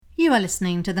You are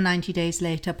listening to the 90 Days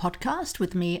Later podcast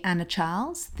with me, Anna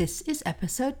Charles. This is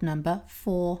episode number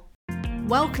 4.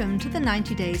 Welcome to the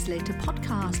 90 Days Later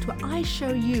podcast, where I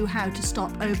show you how to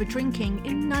stop over drinking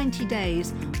in 90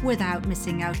 days without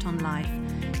missing out on life.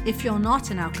 If you're not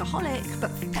an alcoholic,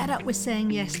 but fed up with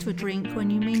saying yes to a drink when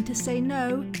you mean to say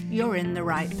no, you're in the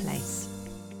right place.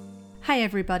 Hi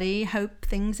everybody, hope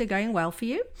things are going well for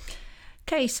you.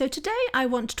 Okay, so today I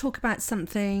want to talk about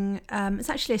something, it's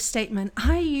actually a statement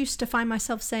I used to find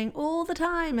myself saying all the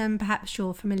time, and perhaps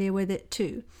you're familiar with it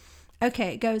too.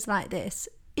 Okay, it goes like this.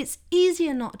 It's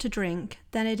easier not to drink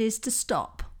than it is to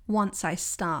stop once I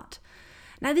start.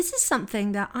 Now, this is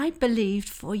something that I believed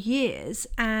for years,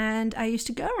 and I used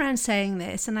to go around saying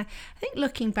this, and I think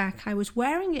looking back, I was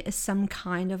wearing it as some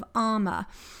kind of armor,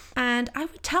 and I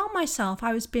would tell myself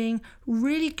I was being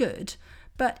really good.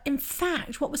 But in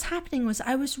fact, what was happening was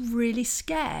I was really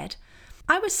scared.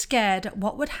 I was scared at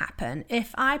what would happen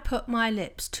if I put my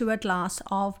lips to a glass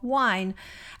of wine.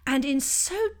 And in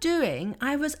so doing,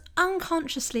 I was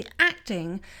unconsciously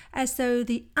acting as though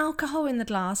the alcohol in the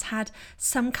glass had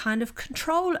some kind of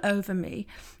control over me.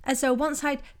 As though once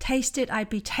I'd tasted, I'd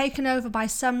be taken over by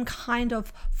some kind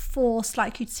of force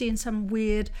like you'd see in some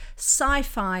weird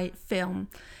sci-fi film.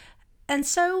 And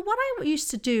so what I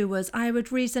used to do was I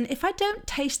would reason, if I don't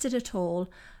taste it at all,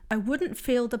 I wouldn't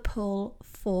feel the pull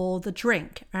for the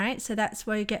drink, right? So that's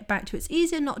where you get back to it's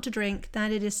easier not to drink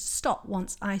than it is to stop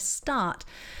once I start.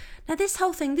 Now this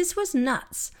whole thing, this was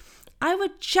nuts. I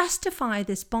would justify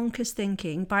this bonkers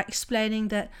thinking by explaining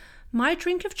that my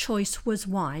drink of choice was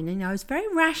wine, and I was very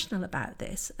rational about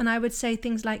this. And I would say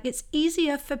things like, it's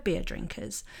easier for beer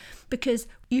drinkers because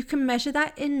you can measure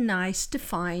that in nice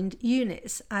defined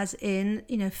units, as in,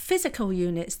 physical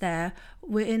units there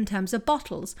in terms of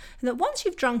bottles. And that once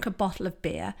you've drunk a bottle of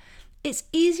beer, it's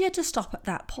easier to stop at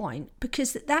that point,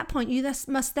 because at that point you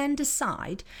must then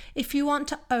decide if you want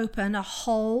to open a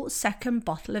whole second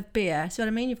bottle of beer. See what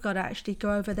I mean? You've got to actually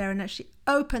go over there and actually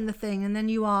open the thing, and then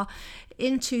you are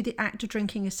into the act of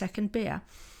drinking a second beer.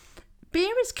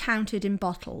 Beer is counted in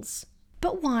bottles,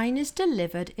 but wine is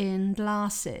delivered in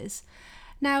glasses.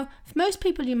 Now, for most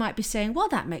people, you might be saying, well,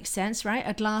 that makes sense, right?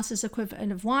 A glass is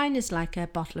equivalent of wine is like a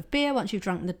bottle of beer. Once you've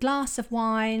drunk the glass of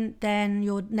wine, then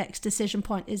your next decision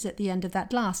point is at the end of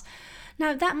that glass.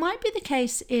 Now, that might be the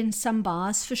case in some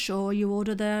bars, for sure. You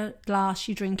order the glass,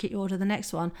 you drink it, you order the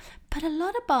next one. But a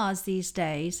lot of bars these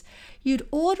days, you'd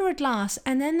order a glass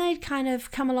and then they'd kind of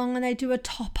come along and they do a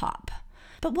top up.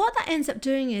 But what that ends up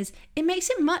doing is it makes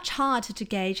it much harder to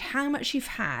gauge how much you've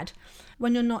had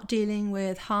when you're not dealing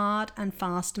with hard and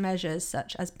fast measures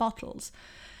such as bottles.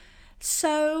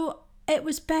 So it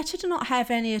was better to not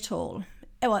have any at all.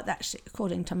 Well, actually,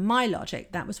 according to my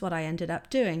logic, that was what I ended up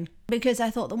doing, because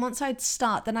I thought that once I'd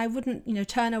start, then I wouldn't,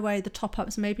 turn away the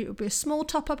top-ups. Maybe it would be a small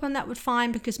top-up and that would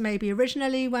fine, because maybe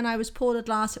originally when I was poured a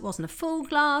glass, it wasn't a full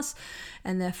glass,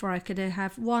 and therefore I could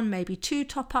have one, maybe 2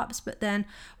 top-ups. But then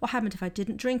what happened if I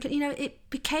didn't drink it? It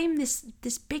became this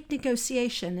big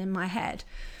negotiation in my head.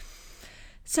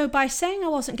 So by saying I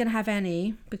wasn't going to have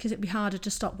any, because it'd be harder to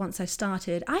stop once I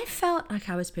started, I felt like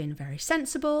I was being very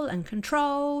sensible and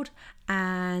controlled,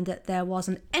 and that there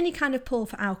wasn't any kind of pull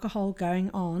for alcohol going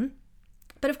on.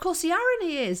 But of course, the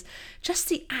irony is just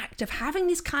the act of having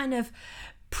this kind of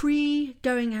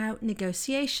pre-going out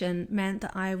negotiation meant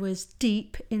that I was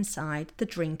deep inside the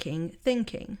drinking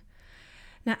thinking.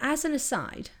 Now, as an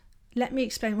aside, let me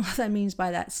explain what that means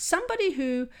by that. Somebody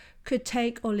who could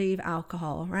take or leave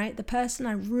alcohol, right? The person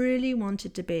I really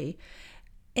wanted to be.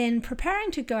 In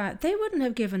preparing to go out, they wouldn't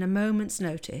have given a moment's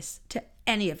notice to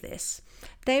any of this.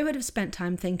 They would have spent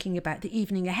time thinking about the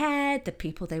evening ahead, the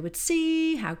people they would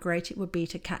see, how great it would be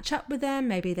to catch up with them.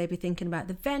 Maybe they'd be thinking about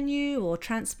the venue or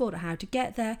transport or how to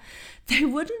get there. They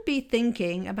wouldn't be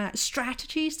thinking about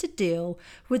strategies to deal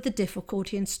with the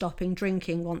difficulty in stopping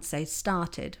drinking once they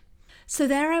started. So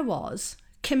there I was,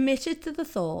 committed to the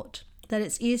thought that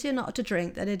it's easier not to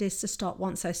drink than it is to stop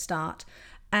once I start.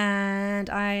 And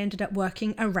I ended up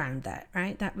working around that,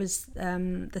 right? That was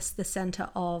the center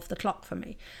of the clock for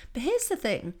me. But here's the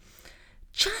thing.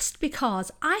 Just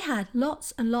because I had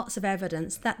lots and lots of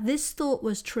evidence that this thought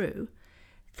was true,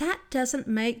 that doesn't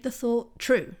make the thought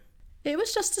true. It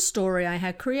was just a story I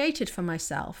had created for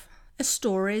myself, a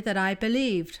story that I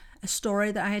believed, a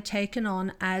story that I had taken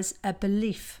on as a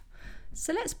belief.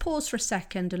 So let's pause for a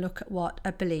second and look at what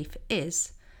a belief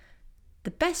is.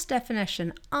 The best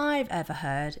definition I've ever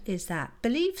heard is that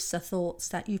beliefs are thoughts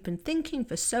that you've been thinking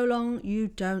for so long you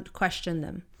don't question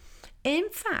them. In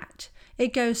fact,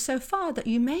 it goes so far that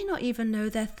you may not even know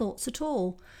their thoughts at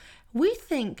all. We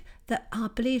think that our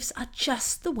beliefs are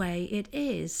just the way it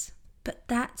is. But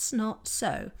that's not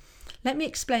so. Let me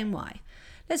explain why.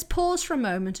 Let's pause for a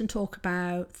moment and talk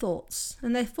about thoughts.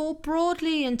 And they fall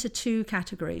broadly into two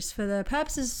categories for the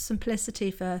purposes of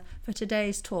simplicity for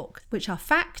today's talk, which are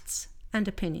facts and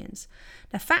opinions.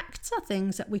 Now, facts are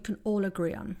things that we can all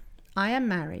agree on. I am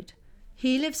married.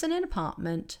 He lives in an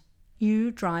apartment.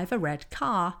 You drive a red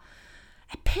car.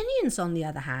 Opinions, on the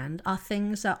other hand, are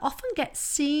things that often get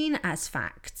seen as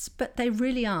facts, but they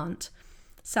really aren't,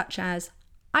 such as,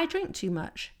 I drink too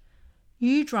much.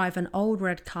 You drive an old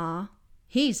red car.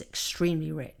 He's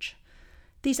extremely rich.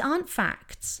 These aren't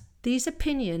facts. These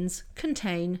opinions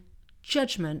contain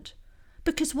judgment.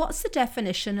 Because what's the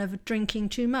definition of drinking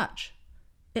too much?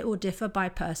 It will differ by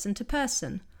person to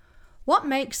person. What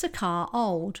makes a car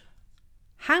old?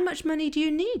 How much money do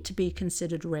you need to be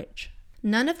considered rich?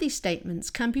 None of these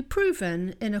statements can be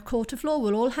proven in a court of law.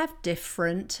 We'll all have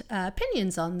different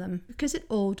opinions on them because it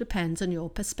all depends on your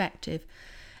perspective.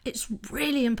 It's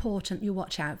really important you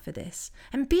watch out for this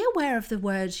and be aware of the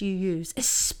words you use,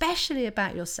 especially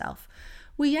about yourself.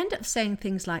 We end up saying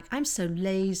things like, I'm so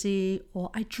lazy, or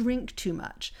I drink too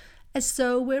much, as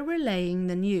though we're relaying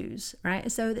the news, right?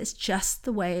 As though it's just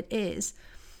the way it is.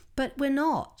 But we're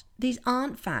not. These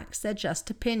aren't facts, they're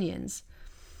just opinions.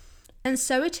 And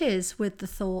so it is with the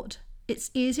thought,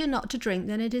 it's easier not to drink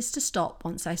than it is to stop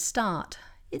once I start.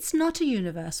 It's not a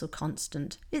universal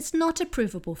constant. It's not a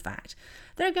provable fact.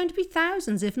 There are going to be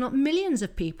thousands, if not millions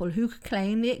of people who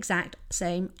claim the exact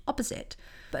same opposite.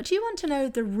 But do you want to know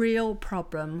the real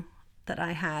problem that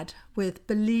I had with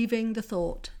believing the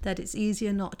thought that it's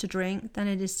easier not to drink than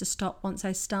it is to stop once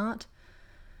I start?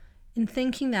 In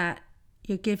thinking that,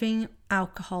 you're giving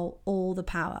alcohol all the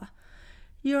power.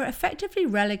 You're effectively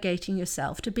relegating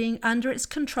yourself to being under its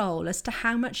control as to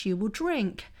how much you will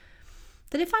drink.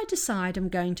 That if I decide I'm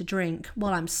going to drink,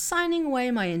 well, I'm signing away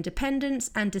my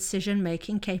independence and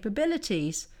decision-making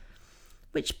capabilities.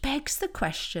 Which begs the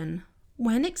question,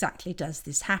 when exactly does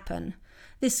this happen?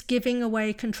 This giving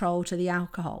away control to the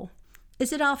alcohol?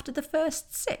 Is it after the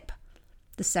first sip?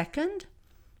 The second?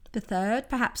 The third?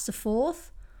 Perhaps the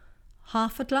fourth?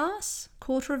 Half a glass?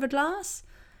 Quarter of a glass?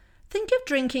 Think of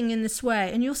drinking in this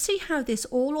way and you'll see how this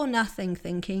all or nothing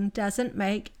thinking doesn't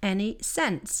make any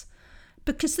sense.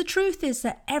 Because the truth is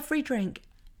that every drink,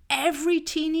 every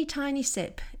teeny tiny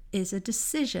sip is a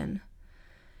decision.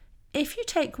 If you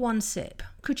take one sip,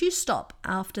 could you stop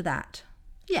after that?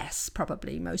 Yes,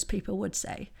 probably, most people would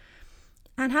say.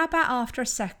 And how about after a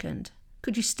second?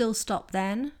 Could you still stop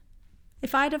then?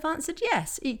 If I'd have answered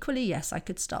yes, equally yes, I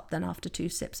could stop then after 2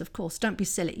 sips, of course. Don't be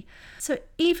silly. So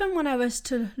even when I was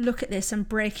to look at this and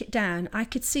break it down, I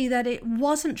could see that it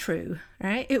wasn't true,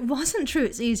 right? It wasn't true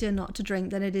it's easier not to drink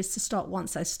than it is to stop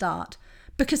once I start.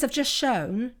 Because I've just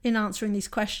shown in answering these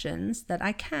questions that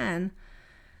I can.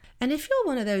 And if you're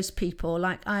one of those people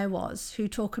like I was who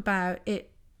talk about it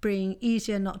being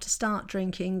easier not to start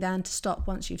drinking than to stop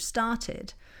once you've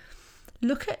started,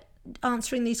 look at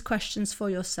answering these questions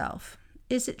for yourself.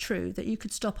 Is it true that you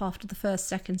could stop after the first,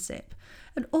 second sip?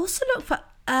 And also look for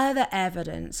other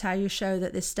evidence how you show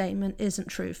that this statement isn't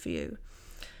true for you.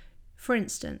 For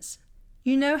instance,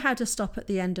 you know how to stop at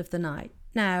the end of the night.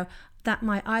 Now, that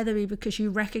might either be because you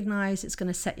recognize it's going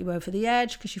to set you over the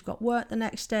edge because you've got work the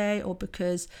next day, or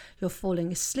because you're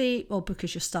falling asleep, or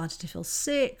because you're starting to feel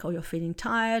sick, or you're feeling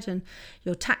tired and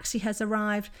your taxi has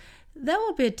arrived. There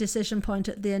will be a decision point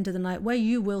at the end of the night where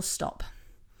you will stop.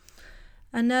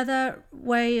 Another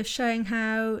way of showing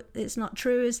how it's not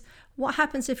true is what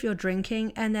happens if you're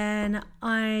drinking and then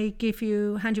I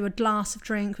hand you a glass of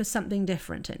drink with something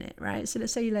different in it, right? So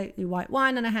let's say you like white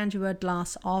wine and I hand you a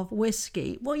glass of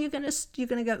whiskey. Well, you're gonna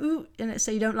go, ooh, and let's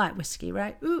say you don't like whiskey,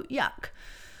 right? Ooh, yuck.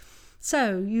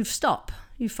 So you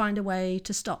find a way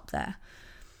to stop there.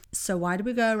 So why do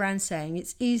we go around saying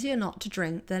it's easier not to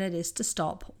drink than it is to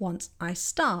stop once I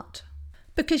start?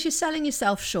 Because you're selling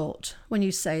yourself short when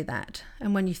you say that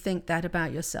and when you think that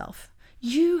about yourself.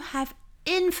 You have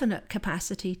infinite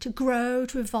capacity to grow,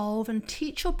 to evolve, and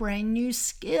teach your brain new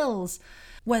skills,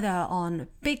 whether on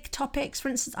big topics. For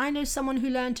instance, I know someone who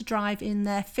learned to drive in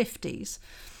their 50s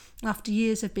after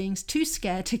years of being too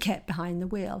scared to get behind the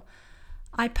wheel.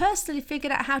 I personally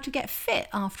figured out how to get fit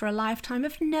after a lifetime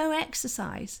of no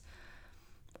exercise.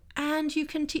 And you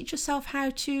can teach yourself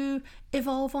how to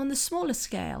evolve on the smaller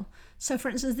scale. So for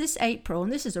instance, this April,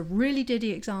 and this is a really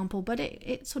diddy example, but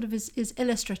it sort of is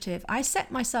illustrative. I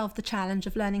set myself the challenge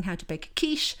of learning how to bake a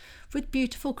quiche with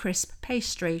beautiful crisp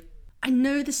pastry. I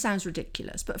know this sounds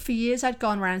ridiculous, but for years I'd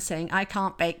gone around saying, I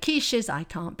can't bake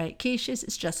quiches,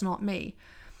 it's just not me.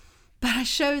 But I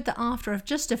showed that after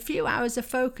just a few hours of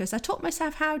focus, I taught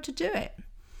myself how to do it.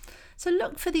 So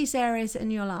look for these areas in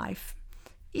your life,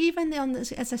 even on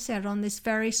this, as I said, on this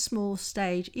very small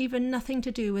stage, even nothing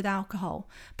to do with alcohol,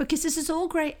 because this is all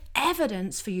great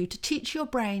evidence for you to teach your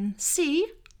brain, see,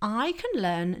 I can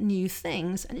learn new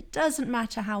things, and it doesn't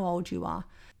matter how old you are.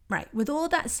 Right, with all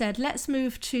that said, let's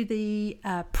move to the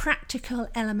practical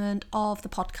element of the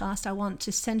podcast. I want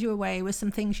to send you away with some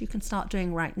things you can start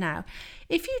doing right now.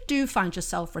 If you do find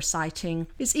yourself reciting,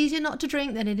 it's easier not to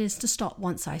drink than it is to stop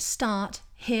once I start.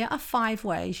 Here are 5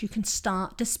 ways you can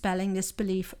start dispelling this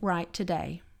belief right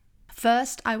today.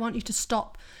 First, I want you to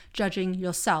stop judging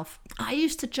yourself. I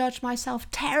used to judge myself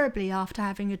terribly after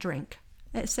having a drink.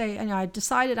 Let's say I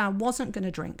decided I wasn't going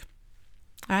to drink,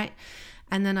 all right?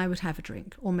 And then I would have a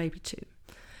drink, or maybe 2.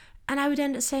 And I would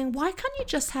end up saying, why can't you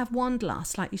just have 1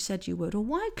 glass like you said you would? Or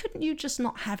why couldn't you just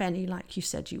not have any like you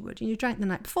said you would? And you drank the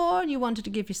night before and you wanted to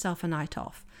give yourself a night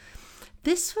off.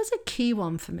 This was a key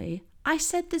one for me. I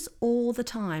said this all the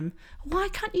time. Why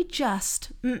can't you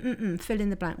just, fill in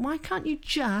the blank? Why can't you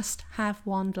just have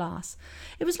 1 glass?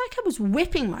 It was like I was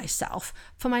whipping myself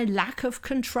for my lack of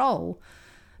control.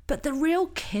 But the real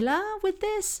killer with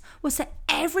this was that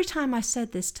every time I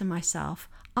said this to myself,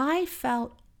 I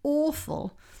felt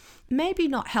awful. Maybe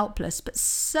not helpless, but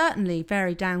certainly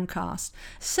very downcast.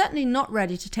 Certainly not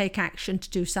ready to take action to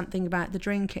do something about the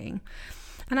drinking.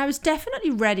 And I was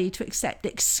definitely ready to accept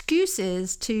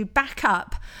excuses to back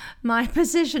up my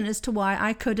position as to why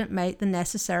I couldn't make the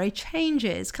necessary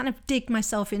changes, kind of dig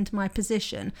myself into my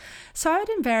position. So I would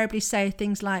invariably say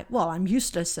things like, well, I'm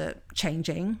useless at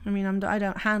changing. I mean, I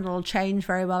don't handle change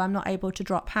very well. I'm not able to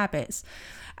drop habits.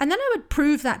 And then I would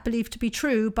prove that belief to be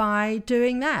true by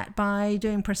doing that, by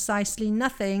doing precisely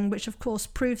nothing, which of course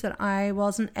proved that I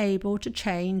wasn't able to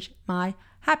change my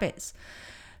habits.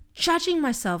 Judging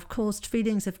myself caused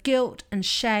feelings of guilt and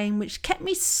shame, which kept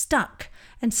me stuck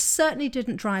and certainly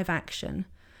didn't drive action.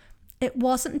 It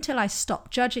wasn't until I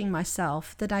stopped judging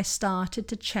myself that I started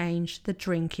to change the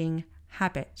drinking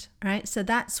habit, right? So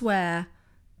that's where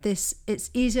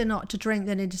it's easier not to drink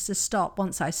than it is to stop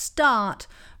once I start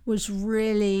was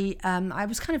really, I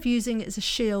was kind of using it as a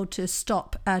shield to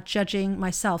stop judging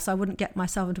myself, so I wouldn't get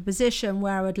myself into a position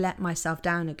where I would let myself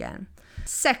down again.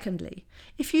 Secondly,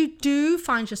 if you do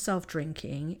find yourself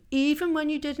drinking, even when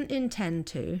you didn't intend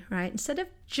to, right, instead of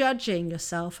judging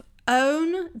yourself,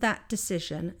 own that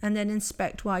decision and then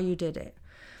inspect why you did it.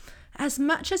 As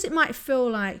much as it might feel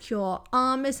like your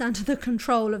arm is under the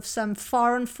control of some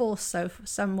foreign force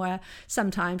somewhere,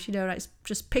 sometimes, like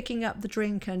just picking up the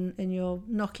drink and you're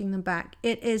knocking them back,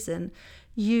 it isn't.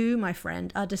 You, my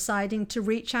friend, are deciding to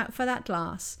reach out for that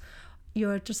glass.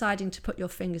 You're deciding to put your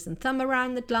fingers and thumb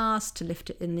around the glass, to lift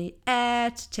it in the air,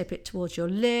 to tip it towards your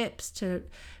lips, to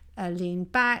lean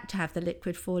back, to have the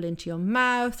liquid fall into your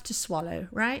mouth, to swallow,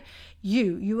 right?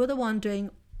 You are the one doing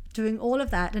all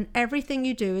of that, and everything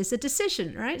you do is a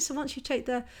decision, right? So once you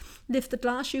lift the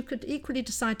glass, you could equally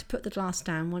decide to put the glass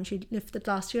down. Once you lift the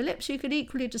glass to your lips, you could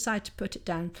equally decide to put it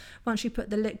down. Once you put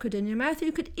the liquid in your mouth,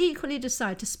 you could equally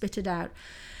decide to spit it out.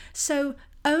 So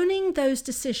owning those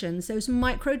decisions, those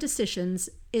micro decisions,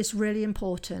 is really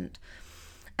important.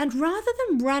 And rather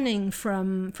than running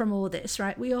from all this,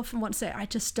 right, we often want to say, I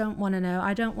just don't want to know.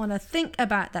 I don't want to think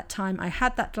about that time I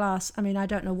had that glass. I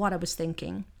don't know what I was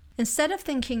thinking. Instead of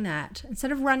thinking that,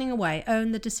 instead of running away,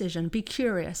 own the decision, be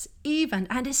curious, even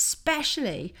and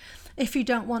especially if you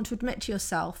don't want to admit to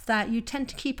yourself that you tend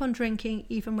to keep on drinking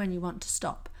even when you want to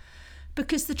stop.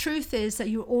 Because the truth is that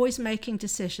you're always making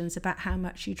decisions about how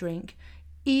much you drink,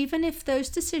 even if those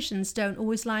decisions don't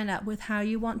always line up with how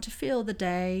you want to feel the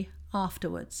day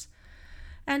afterwards.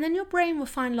 And then your brain will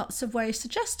find lots of ways to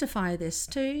justify this,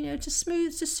 to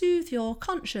soothe your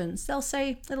conscience. It'll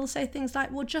say things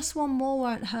like, well, just 1 more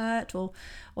won't hurt, or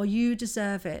you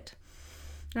deserve it.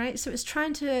 Right? So it's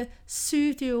trying to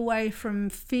soothe you away from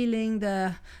feeling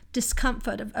the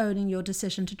discomfort of owning your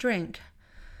decision to drink.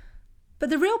 But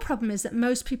the real problem is that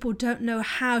most people don't know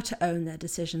how to own their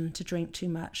decision to drink too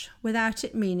much without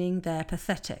it meaning they're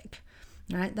pathetic.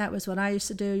 Right? That was what I used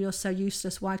to do. You're so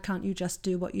useless. Why can't you just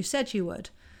do what you said you would?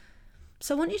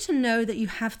 So I want you to know that you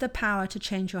have the power to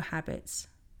change your habits.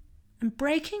 And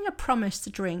breaking a promise to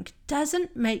drink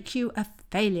doesn't make you a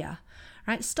failure.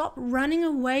 Right? Stop running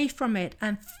away from it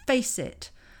and face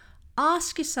it.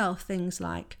 Ask yourself things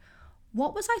like,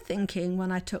 what was I thinking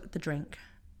when I took the drink?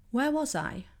 Where was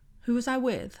I? Who was I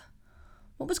with?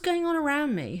 What was going on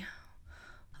around me?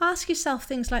 Ask yourself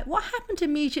things like, what happened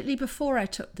immediately before I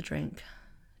took the drink?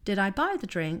 Did I buy the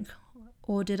drink?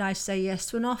 Or did I say yes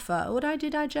to an offer? Or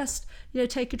did I just,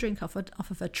 take a drink off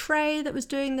of a tray that was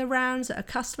doing the rounds at a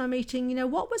customer meeting?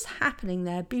 What was happening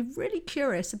there? Be really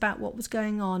curious about what was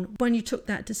going on when you took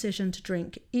that decision to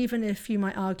drink, even if you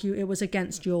might argue it was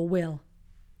against your will.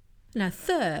 Now,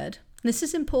 third, this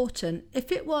is important,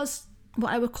 if it was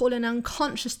what I would call an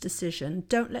unconscious decision,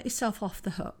 don't let yourself off the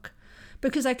hook.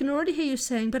 Because I can already hear you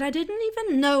saying, but I didn't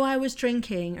even know I was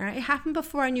drinking. Right? It happened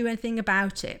before I knew anything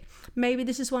about it. Maybe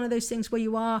this is one of those things where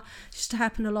it used to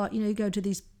happen a lot. You go to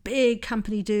these big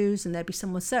company do's and there'd be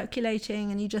someone circulating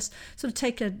and you just sort of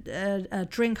take a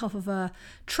drink off of a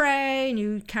tray and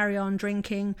you carry on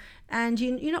drinking. And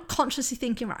you're not consciously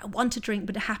thinking, right, I want to drink,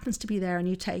 but it happens to be there and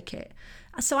you take it.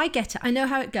 So I get it. I know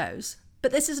how it goes.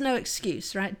 But this is no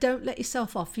excuse, right? Don't let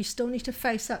yourself off. You still need to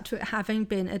face up to it having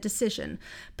been a decision,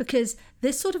 because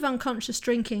this sort of unconscious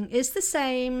drinking is the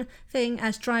same thing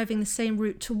as driving the same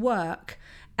route to work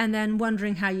and then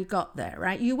wondering how you got there,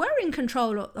 right? You were in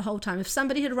control the whole time. If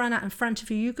somebody had run out in front of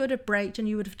you, you could have braked and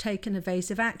you would have taken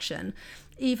evasive action,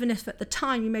 even if at the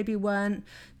time you maybe weren't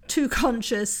too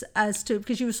conscious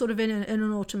because you were sort of in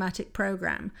an automatic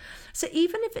program. So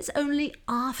even if it's only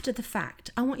after the fact,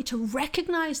 I want you to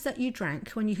recognize that you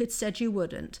drank when you had said you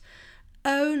wouldn't.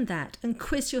 Own that and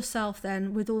quiz yourself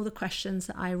then with all the questions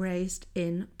that I raised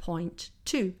in point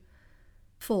 2.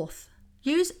 Fourth,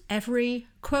 use every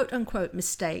quote unquote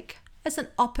mistake as an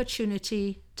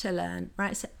opportunity to learn,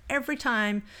 right? So every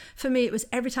time, for me, it was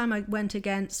every time I went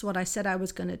against what I said I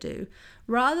was going to do,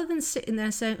 rather than sitting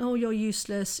there saying, oh, you're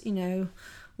useless,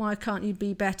 why can't you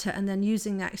be better? And then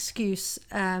using that excuse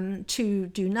to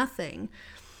do nothing.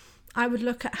 I would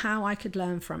look at how I could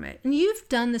learn from it. And you've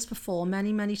done this before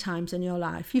many, many times in your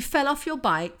life. You fell off your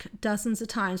bike dozens of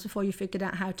times before you figured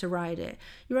out how to ride it.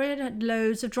 You already had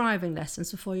loads of driving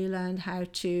lessons before you learned how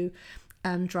to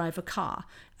drive a car.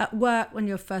 At work, when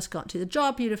you first got to the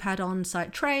job, you'd have had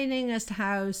on-site training as to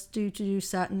how to do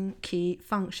certain key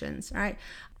functions, right?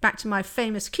 Back to my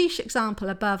famous quiche example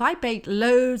above, I baked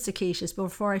loads of quiches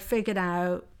before I figured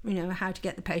out, how to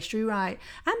get the pastry right.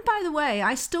 And by the way,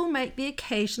 I still make the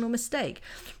occasional mistake.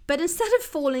 But instead of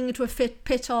falling into a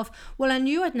pit of, well, I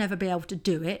knew I'd never be able to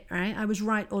do it, right? I was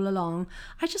right all along.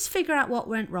 I just figure out what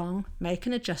went wrong, make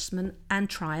an adjustment, and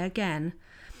try again.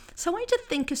 So I want you to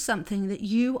think of something that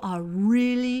you are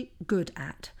really good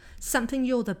at, something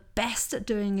you're the best at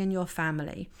doing in your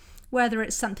family, whether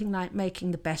it's something like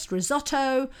making the best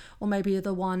risotto, or maybe you're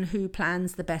the one who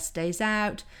plans the best days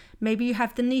out. Maybe you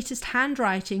have the neatest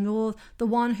handwriting, or the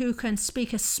one who can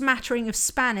speak a smattering of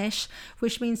Spanish,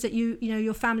 which means that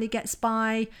your family gets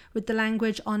by with the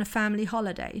language on a family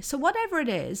holiday. So whatever it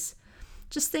is,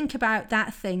 just think about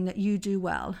that thing that you do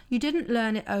well. You didn't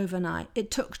learn it overnight.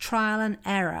 It took trial and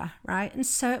error, right? And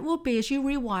so it will be as you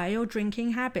rewire your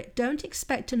drinking habit. Don't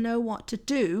expect to know what to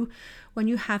do when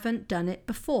you haven't done it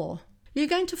before. You're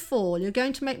going to fall, you're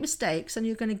going to make mistakes, and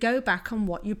you're going to go back on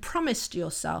what you promised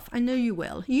yourself. I know you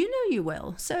will. You know you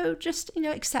will. So just,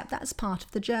 accept that as part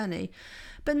of the journey.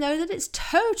 But know that it's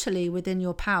totally within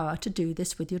your power to do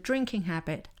this with your drinking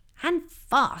habit. And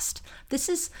fast. This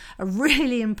is a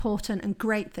really important and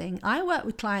great thing. I work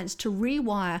with clients to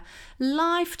rewire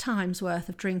lifetimes worth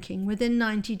of drinking within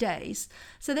 90 days.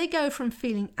 So they go from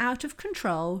feeling out of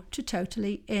control to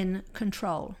totally in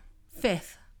control.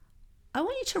 Fifth, I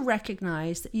want you to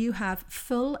recognize that you have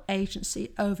full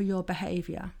agency over your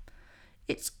behavior.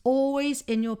 It's always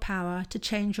in your power to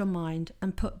change your mind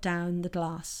and put down the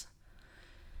glass.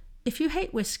 If you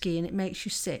hate whiskey and it makes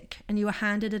you sick and you were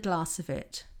handed a glass of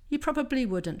it, you probably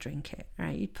wouldn't drink it,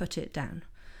 right? You'd put it down.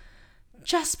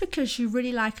 Just because you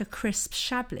really like a crisp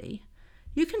Chablis,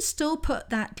 you can still put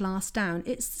that glass down.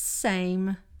 It's the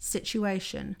same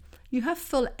situation. You have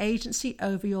full agency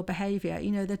over your behavior.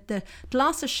 The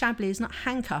glass of Chablis is not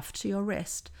handcuffed to your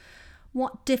wrist.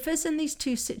 What differs in these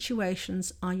two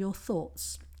situations are your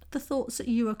thoughts, the thoughts that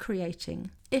you are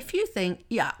creating. If you think,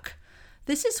 yuck,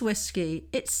 this is whiskey,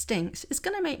 it stinks, it's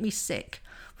going to make me sick,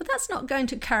 but that's not going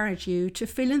to encourage you to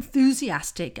feel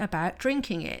enthusiastic about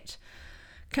drinking it.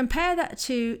 Compare that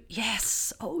to,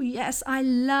 yes, I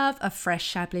love a fresh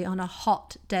Chablis on a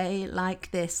hot day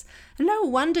like this. And no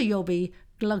wonder you'll be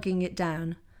glugging it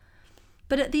down.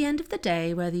 But at the end of the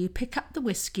day, whether you pick up the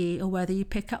whiskey or whether you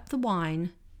pick up the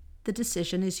wine, the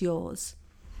decision is yours.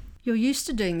 You're used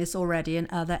to doing this already in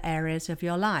other areas of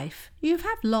your life. You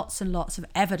have lots and lots of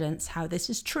evidence how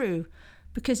this is true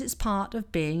because it's part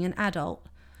of being an adult.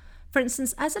 For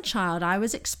instance, as a child, I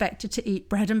was expected to eat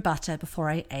bread and butter before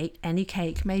I ate any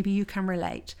cake. Maybe you can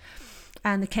relate.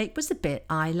 And the cake was the bit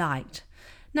I liked.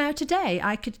 Now today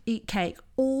I could eat cake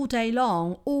all day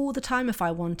long, all the time if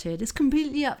I wanted. It's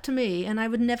completely up to me, and I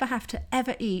would never have to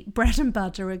ever eat bread and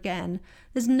butter again.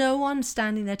 There's no one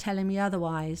standing there telling me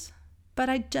otherwise. But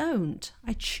I don't.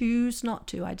 I choose not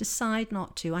to. I decide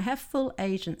not to. I have full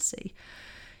agency.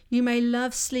 You may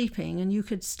love sleeping and you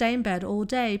could stay in bed all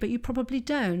day, but you probably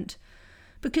don't.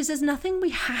 Because there's nothing we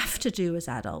have to do as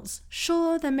adults.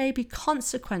 Sure, there may be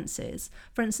consequences.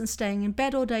 For instance, staying in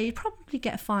bed all day, you'd probably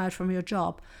get fired from your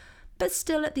job. But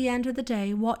still, at the end of the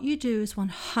day, what you do is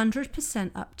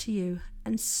 100% up to you.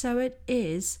 And so it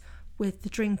is with the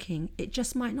drinking. It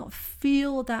just might not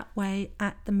feel that way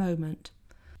at the moment.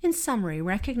 In summary,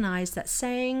 recognize that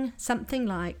saying something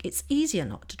like, it's easier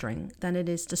not to drink than it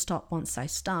is to stop once I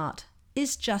start,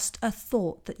 is just a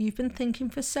thought that you've been thinking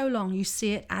for so long you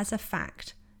see it as a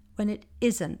fact when it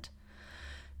isn't.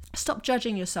 Stop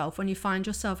judging yourself when you find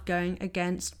yourself going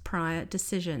against prior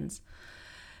decisions.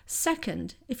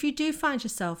 Second, if you do find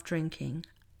yourself drinking,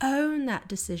 own that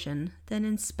decision, then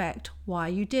inspect why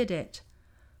you did it.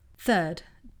 Third,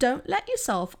 don't let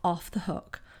yourself off the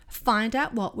hook. Find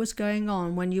out what was going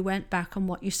on when you went back on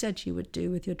what you said you would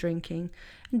do with your drinking.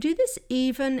 And do this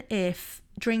even if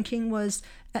drinking was,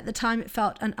 at the time, it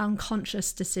felt an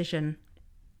unconscious decision.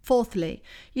 Fourthly,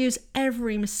 use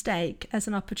every mistake as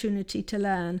an opportunity to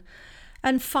learn.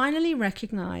 And finally,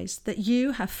 recognize that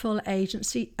you have full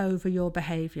agency over your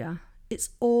behavior.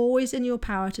 It's always in your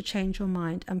power to change your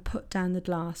mind and put down the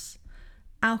glass.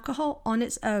 Alcohol on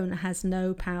its own has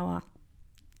no power.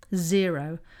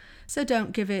 Zero. So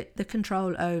don't give it the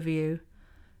control over you.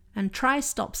 And try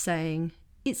stop saying,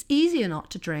 it's easier not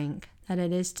to drink than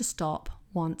it is to stop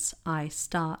once I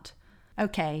start.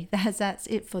 Okay, that's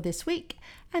it for this week,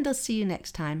 and I'll see you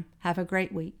next time. Have a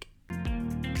great week.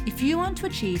 If you want to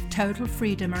achieve total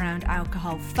freedom around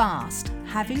alcohol fast,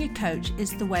 having a coach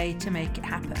is the way to make it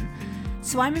happen.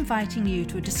 So I'm inviting you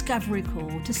to a discovery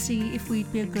call to see if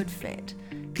we'd be a good fit.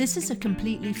 This is a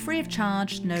completely free of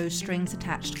charge, no strings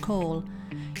attached call.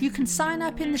 You can sign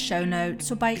up in the show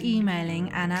notes or by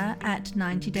emailing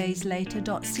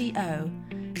anna@90dayslater.co.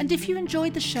 And if you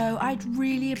enjoyed the show, I'd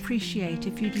really appreciate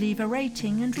if you'd leave a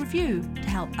rating and review to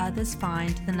help others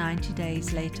find the 90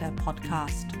 Days Later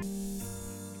podcast.